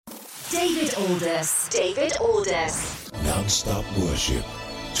David Aldous. David Aldous. Non-stop worship,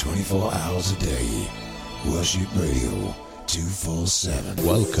 24 hours a day. Worship Radio 247.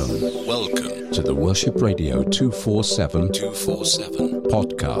 Welcome to the Worship Radio 247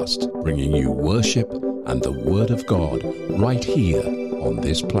 podcast, bringing you worship and the Word of God right here on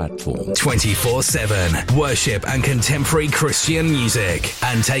this platform. 24/7 worship and contemporary Christian music,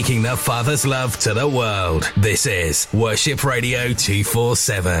 and taking the Father's love to the world. This is Worship Radio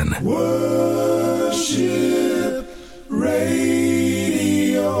 247. Worship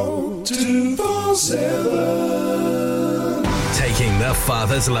Radio 247. Taking the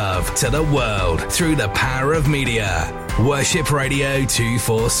Father's love to the world through the power of media. Worship Radio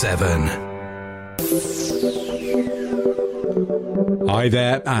 247. Hi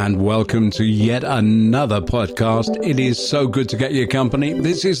there, and welcome to yet another podcast. It is so good to get your company.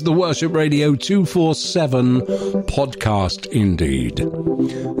 This is the Worship Radio 247 podcast indeed.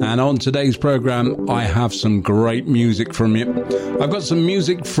 And on today's program, I have some great music from you. I've got some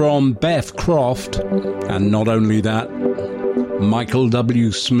music from Beth Croft, and not only that, Michael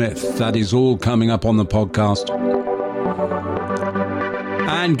W. Smith. That is all coming up on the podcast.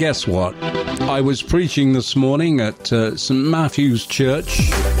 And guess what? I was preaching this morning at St. Matthew's Church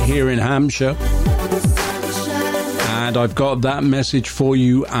here in Hampshire, and I've got that message for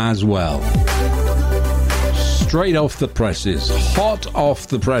you as well. Straight off the presses, hot off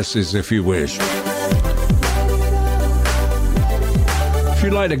the presses if you wish. If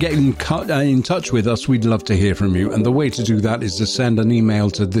you'd like to get in touch with us, we'd love to hear from you, and the way to do that is to send an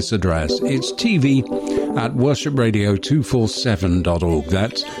email to this address. It's tv@worshipradio247.org.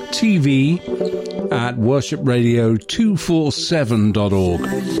 That's tv@worshipradio247.org.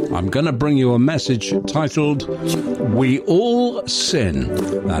 I'm going to bring you a message titled, We All Sin.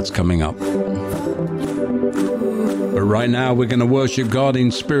 That's coming up. But right now, we're going to worship God in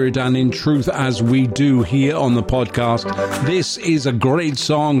spirit and in truth as we do here on the podcast. This is a great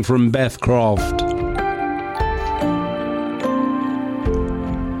song from Beth Croft.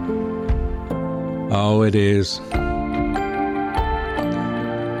 Oh, it is.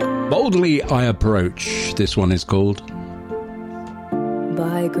 Boldly I Approach, this one is called.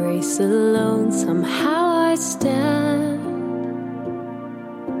 By grace alone, somehow I stand,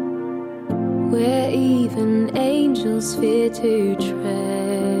 where even angels fear to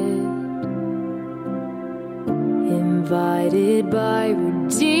tread, invited by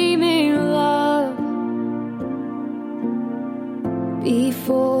redeeming love,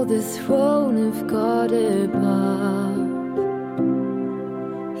 before the throne of God above.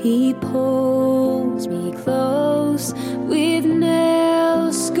 He pulls me close with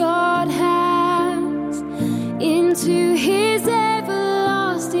nail-scarred hands into his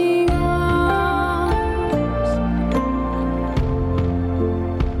everlasting arms.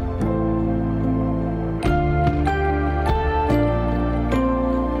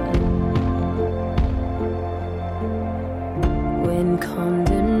 When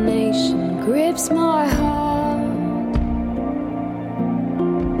condemnation grips my heart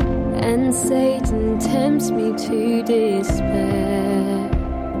and Satan tempts me to despair,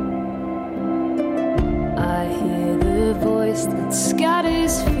 I hear the voice that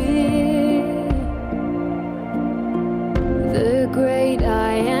scatters fear. The great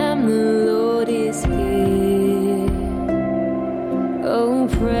I am, the Lord is here. Oh,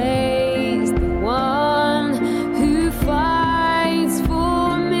 praise the one who fights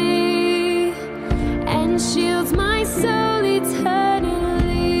for me and shields my soul eternally.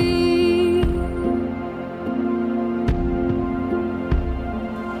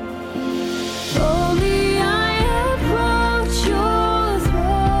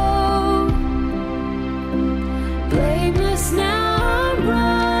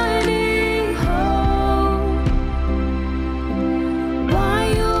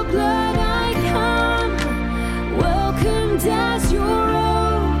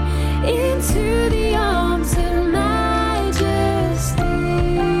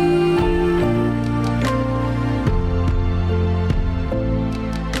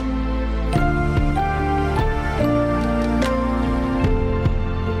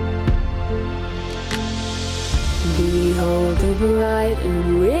 Behold the bright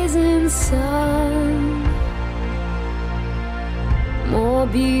and risen sun, more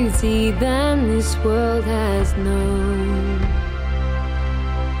beauty than this world has known.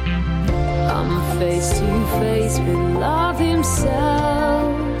 Come face to face with love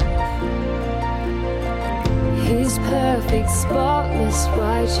himself, his perfect spotless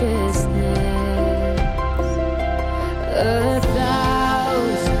righteousness.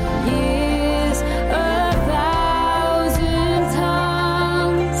 1,000 years, 1,000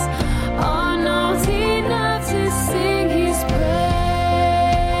 tongues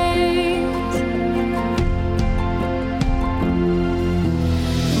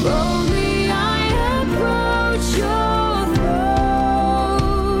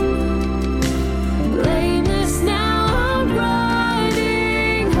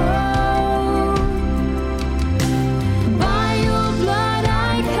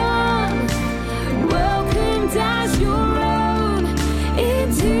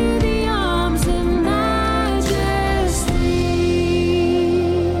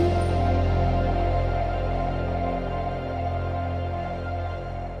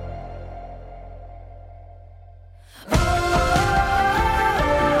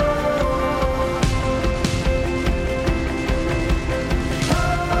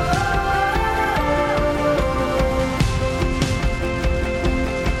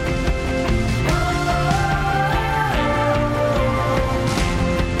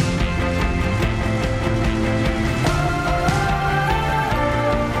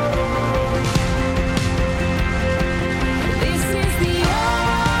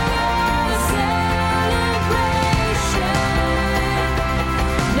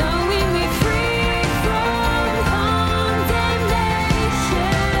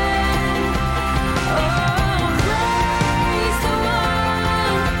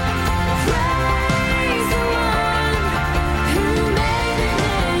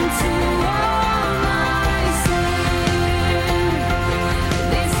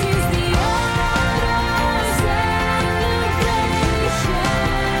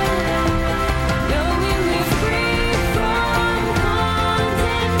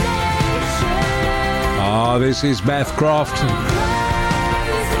This is Beth Croft.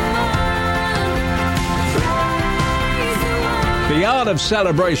 The art of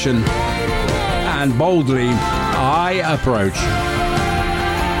celebration, and boldly I approach.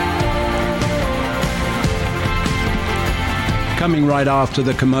 Coming right after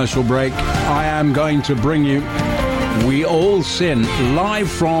the commercial break, I am going to bring you We All Sin, live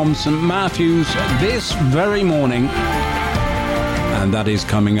from St. Matthew's this very morning. And that is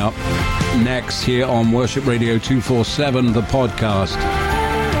coming up next here on Worship Radio 247, the podcast.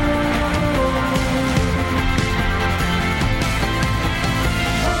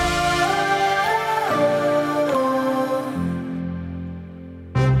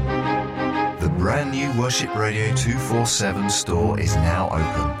 The brand new Worship Radio 247 store is now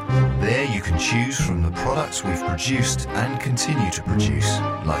open. There you can choose from the products we've produced and continue to produce,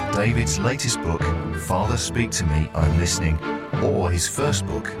 like David's latest book, Father Speak to Me, I'm Listening, or his first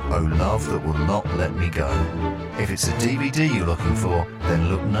book, Oh Love That Will Not Let Me Go. If it's a DVD you're looking for, then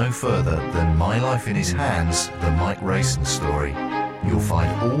look no further than My Life in His Hands, the Mike Rayson story. You'll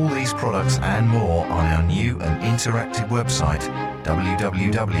find all these products and more on our new and interactive website,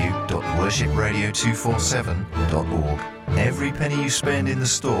 www.worshipradio247.org. Every penny you spend in the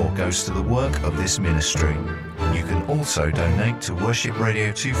store goes to the work of this ministry. You can also donate to Worship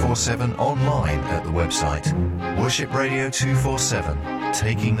Radio 247 online at the website. Worship Radio 247,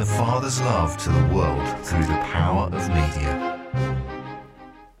 taking the Father's love to the world through the power of media.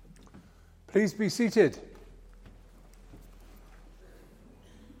 Please be seated.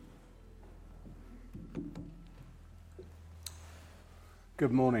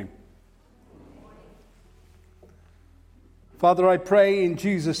 Good morning. Father, I pray in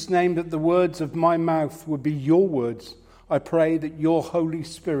Jesus' name that the words of my mouth would be your words. I pray that your Holy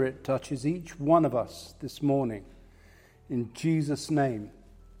Spirit touches each one of us this morning. In Jesus' name,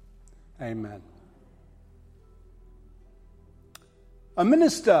 amen. A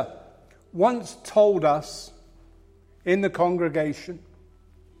minister once told us in the congregation,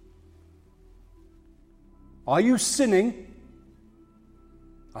 "Are you sinning?"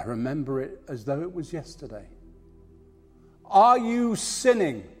 I remember it as though it was yesterday. Are you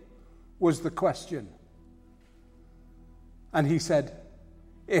sinning? Was the question. And he said,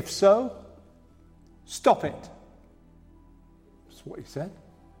 if so, stop it. That's what he said.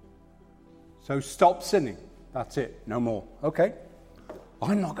 So stop sinning. That's it. No more. Okay.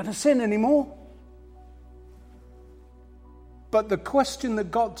 I'm not going to sin anymore. But the question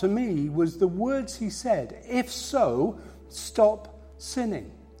that got to me was the words he said. If so, stop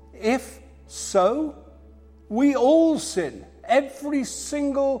sinning. If so, we all sin. Every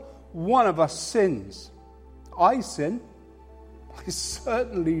single one of us sins. I sin. I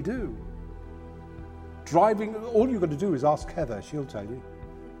certainly do. Driving, all you've got to do is ask Heather, she'll tell you.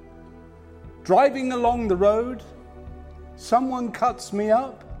 Driving along the road, someone cuts me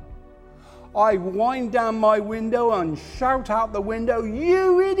up. I wind down my window and shout out the window,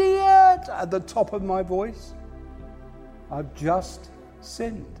 "You idiot!" at the top of my voice. I've just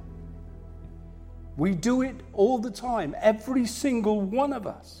sinned. We do it all the time, every single one of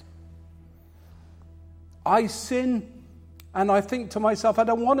us. I sin and I think to myself, I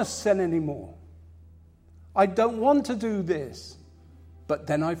don't want to sin anymore. I don't want to do this. But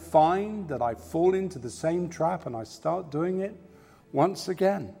then I find that I fall into the same trap and I start doing it once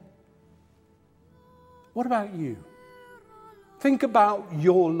again. What about you? Think about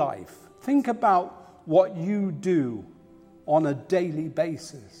your life. Think about what you do on a daily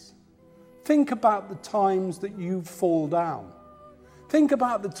basis. Think about the times that you fall down. Think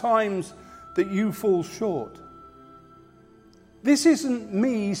about the times that you fall short. This isn't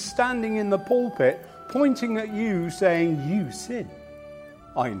me standing in the pulpit pointing at you saying, "You sin."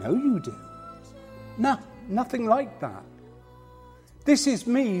 I know you do. No, nothing like that. This is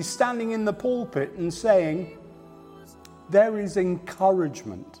me standing in the pulpit and saying, there is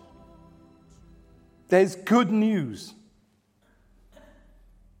encouragement. There's good news.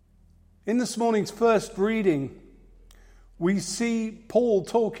 In this morning's first reading, we see Paul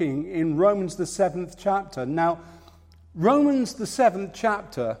talking in Romans the 7th chapter. Now, Romans the 7th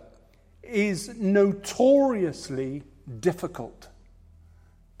chapter is notoriously difficult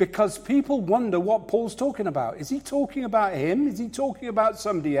because people wonder what Paul's talking about. Is he talking about him? Is he talking about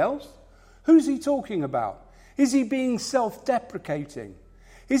somebody else? Who's he talking about? Is he being self-deprecating?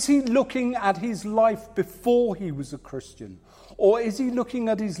 Is he looking at his life before he was a Christian? Or is he looking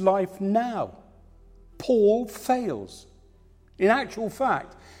at his life now? Paul fails. In actual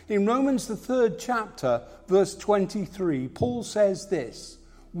fact, in Romans the 3rd chapter, verse 23, Paul says this,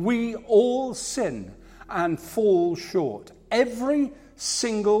 "We all sin and fall short." Every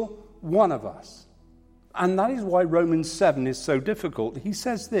single one of us. And that is why Romans 7 is so difficult. He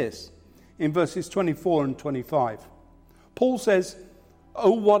says this in verses 24 and 25. Paul says,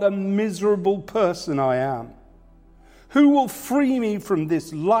 "Oh, what a miserable person I am. Who will free me from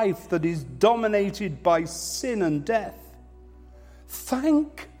this life that is dominated by sin and death?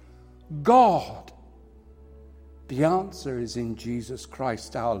 Thank God. The answer is in Jesus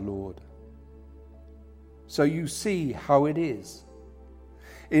Christ our Lord." So you see how it is.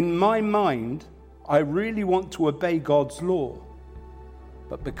 In my mind, I really want to obey God's law,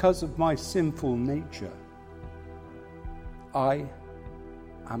 but because of my sinful nature, I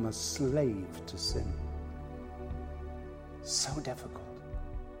am a slave to sin. So difficult,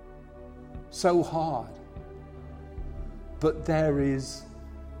 so hard, but there is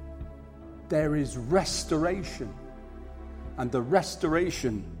restoration, and the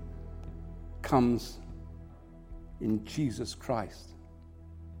restoration comes in Jesus Christ.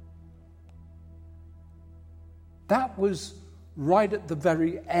 That was right at the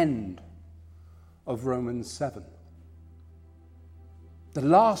very end of Romans 7. The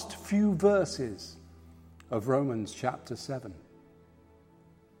last few verses of Romans chapter 7.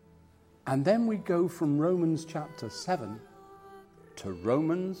 And then we go from Romans chapter 7 to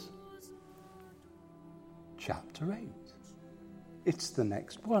Romans chapter 8. It's the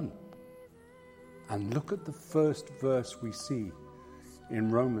next one. And look at the first verse we see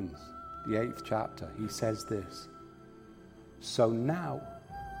in Romans, the 8th chapter. He says this: "So now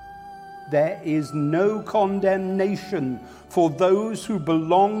there is no condemnation for those who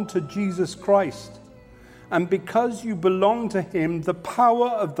belong to Jesus Christ. And because you belong to him, the power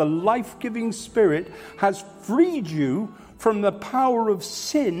of the life-giving Spirit has freed you from the power of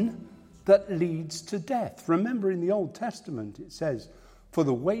sin that leads to death." Remember, in the Old Testament it says, "For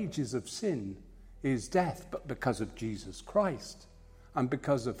the wages of sin is death," but because of Jesus Christ and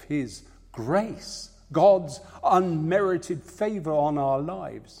because of his grace, God's unmerited favor on our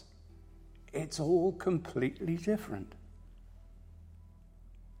lives, it's all completely different.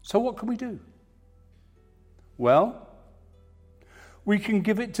 So what can we do? Well, we can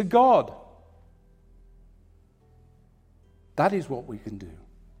give it to God. That is what we can do.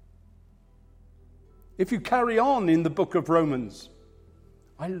 If you carry on in the book of Romans,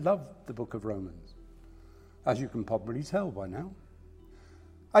 I love the book of Romans, as you can probably tell by now.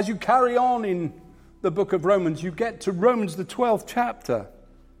 As you carry on in the book of Romans, you get to Romans, the 12th chapter,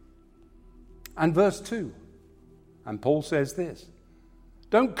 and verse 2. And Paul says this: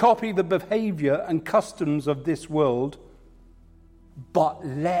 "Don't copy the behavior and customs of this world, but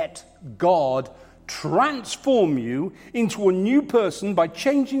let God transform you into a new person by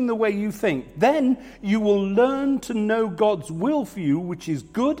changing the way you think. Then you will learn to know God's will for you, which is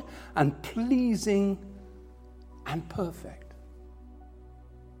good and pleasing and perfect."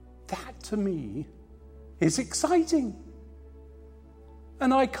 That to me is exciting.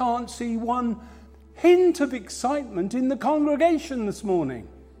 And I can't see one hint of excitement in the congregation this morning.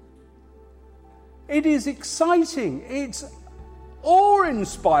 It is exciting. It's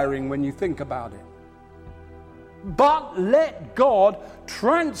awe-inspiring when you think about it. But let God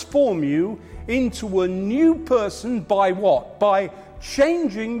transform you into a new person by what? By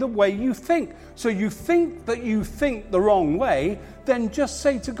changing the way you think. So you think that you think the wrong way, then just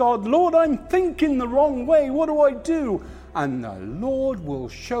say to God, "Lord, I'm thinking the wrong way. What do I do?" And the Lord will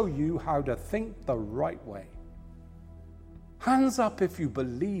show you how to think the right way. Hands up if you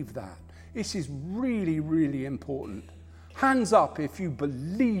believe that. This is really, really important. Hands up if you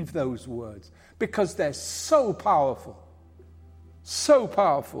believe those words, because they're so powerful. So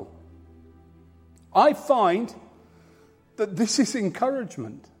powerful. I find that this is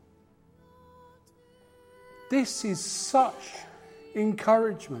encouragement. This is such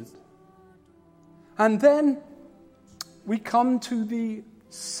encouragement. And then we come to the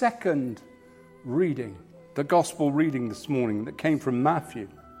second reading, the gospel reading this morning that came from Matthew.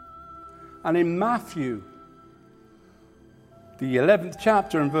 And in Matthew, the 11th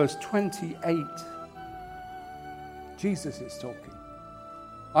chapter and verse 28, Jesus is talking.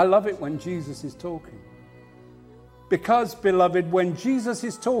 I love it when Jesus is talking. Because, beloved, when Jesus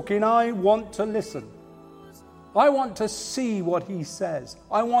is talking, I want to listen. I want to see what he says.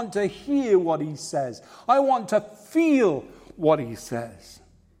 I want to hear what he says. I want to feel what he says.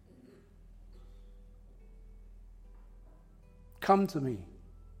 Come to me,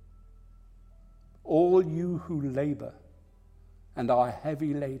 all you who labor and are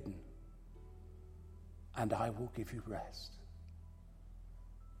heavy laden, and I will give you rest.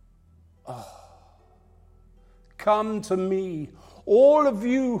 Oh, come to me, all of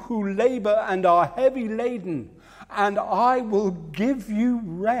you who labor and are heavy laden, and I will give you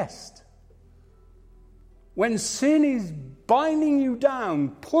rest. when sin is binding you down,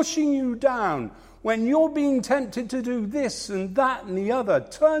 pushing you down, when you're being tempted to do this and that and the other,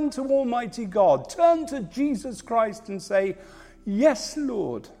 turn to Almighty God, turn to Jesus Christ and say, yes,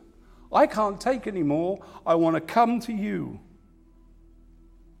 Lord, I can't take any more. I want to come to you.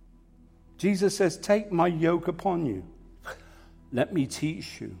 Jesus says, take my yoke upon you. Let me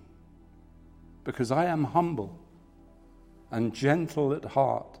teach you, because I am humble and gentle at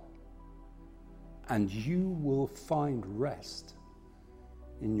heart, and you will find rest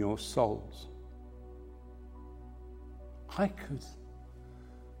in your souls. I could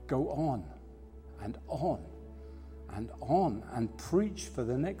go on and on and on and preach for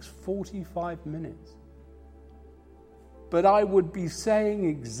the next 45 minutes. But I would be saying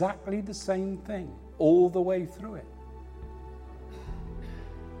exactly the same thing all the way through it.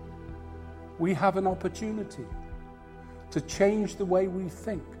 We have an opportunity to change the way we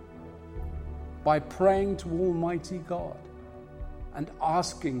think by praying to Almighty God and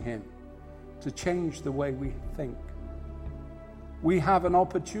asking Him to change the way we think. We have an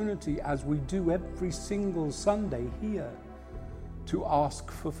opportunity, as we do every single Sunday here, to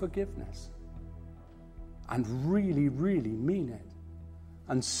ask for forgiveness and really, really mean it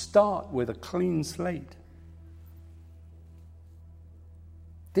and start with a clean slate.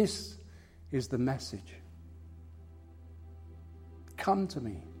 This is the message. Come to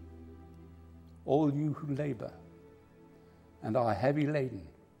me, all you who labor and are heavy laden,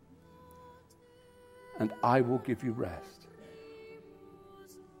 and I will give you rest.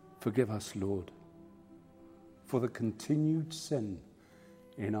 Forgive us, Lord, for the continued sin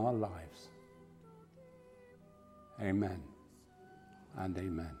in our lives. Amen and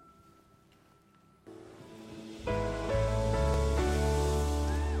amen.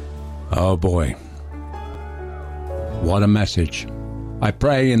 Oh boy, what a message. I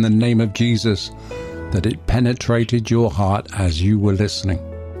pray in the name of Jesus that it penetrated your heart as you were listening.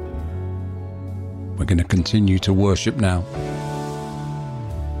 We're going to continue to worship now.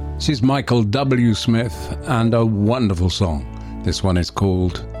 This is Michael W. Smith and a wonderful song. This one is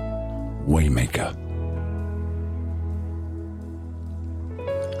called Waymaker.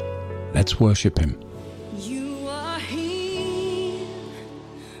 Let's worship Him. You are here,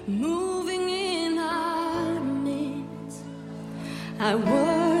 moving in our midst. I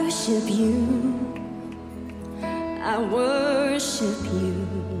worship you. I worship you.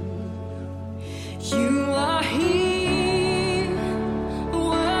 You are here,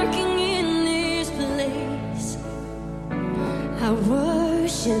 working in this place. I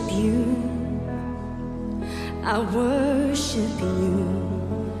worship you. I worship you.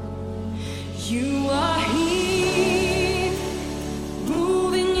 You are here,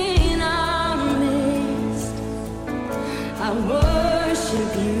 moving in our midst. I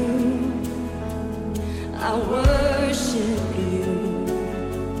worship you. I worship you.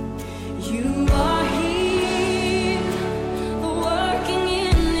 You are here, working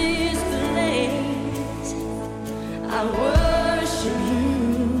in this place. I worship you.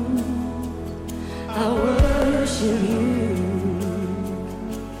 I worship you.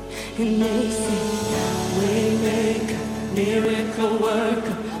 And they say, Waymaker, miracle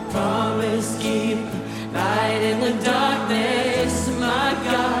worker, promise keeper, light in the darkness, my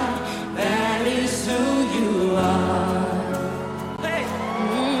God, that is who you are.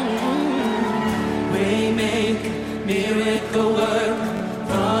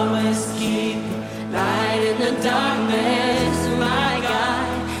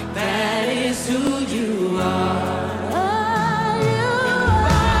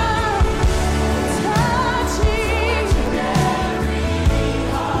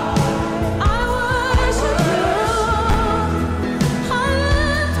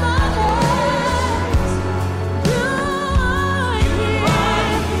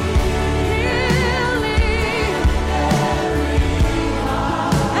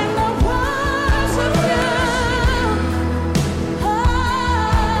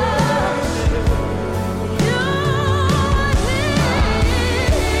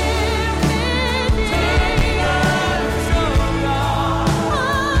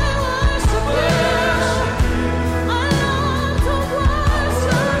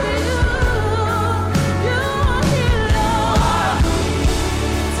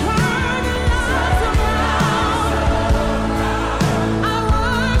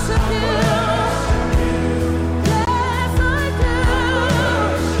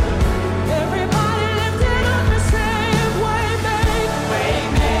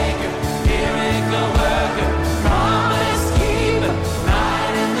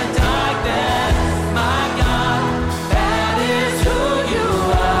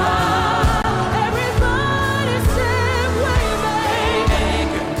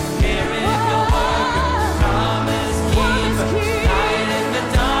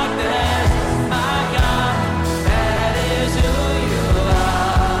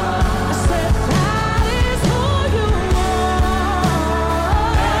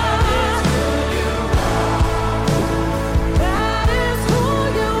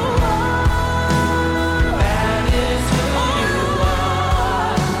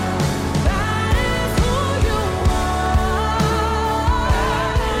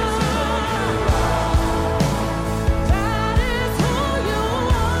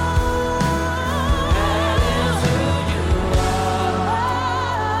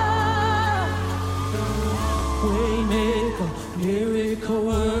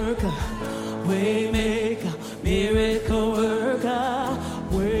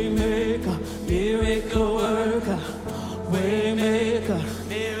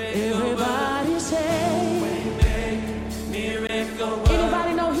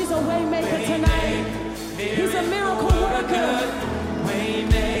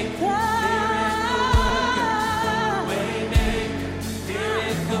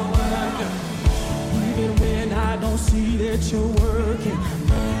 see that you're working.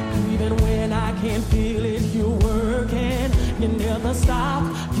 Even when I can't feel it, you're working. You never stop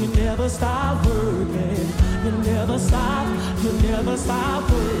working. You never stop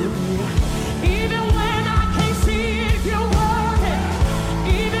working. Even when I can't see it, you're working.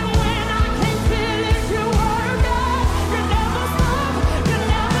 Even when I can't feel it, you're working. You never stop working. You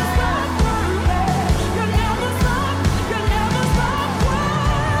never stop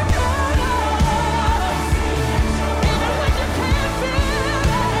working. Even when you can't feel it,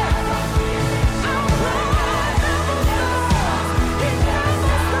 I'm right. He never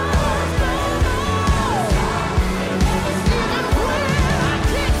stops. Even when I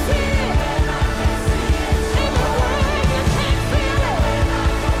can't see it, even when you can't feel it,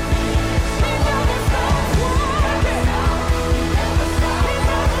 he never stops working. He never stops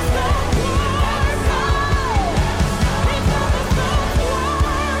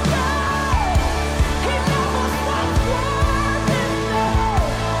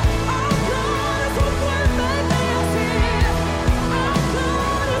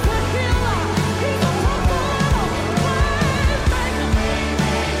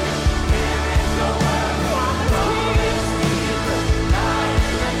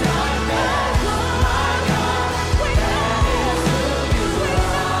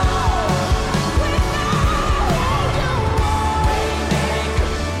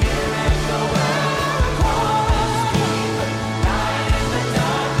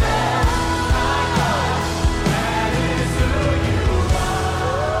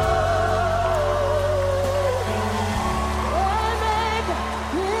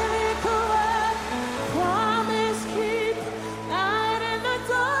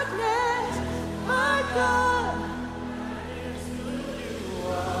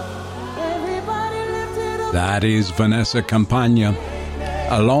That is Vanessa Campagna,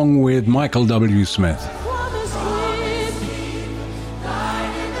 along with Michael W. Smith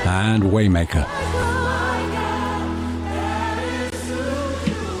and Waymaker.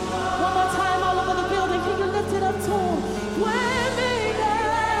 One more time all over the building. Can you lift it up to him?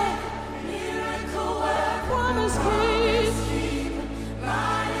 Waymaker, miracle worker, promise keep,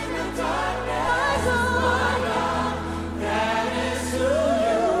 light in the darkness. My God, that is who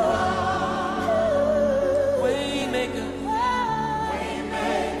you are. Waymaker,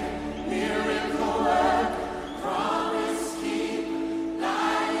 miracle worker, promise keep,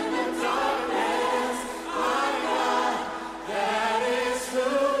 light in the darkness. My God, that is who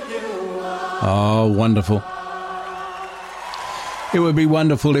you are. Oh, wonderful. It would be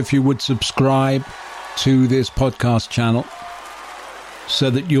wonderful if you would subscribe to this podcast channel so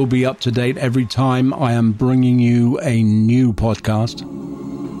that you'll be up to date every time I am bringing you a new podcast.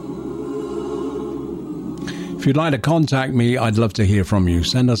 If you'd like to contact me, I'd love to hear from you.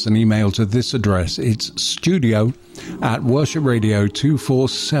 Send us an email to this address. It's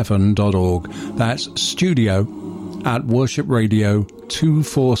studio@worshipradio247.org. That's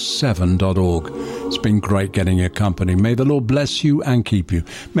studio@worshipradio247.org. It's been great getting your company. May the Lord bless you and keep you.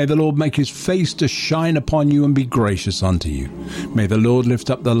 May the Lord make his face to shine upon you and be gracious unto you. May the Lord lift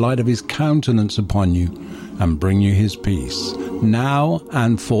up the light of his countenance upon you and bring you his peace, now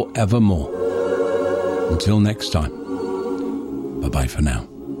and forevermore. Until next time, bye-bye for now.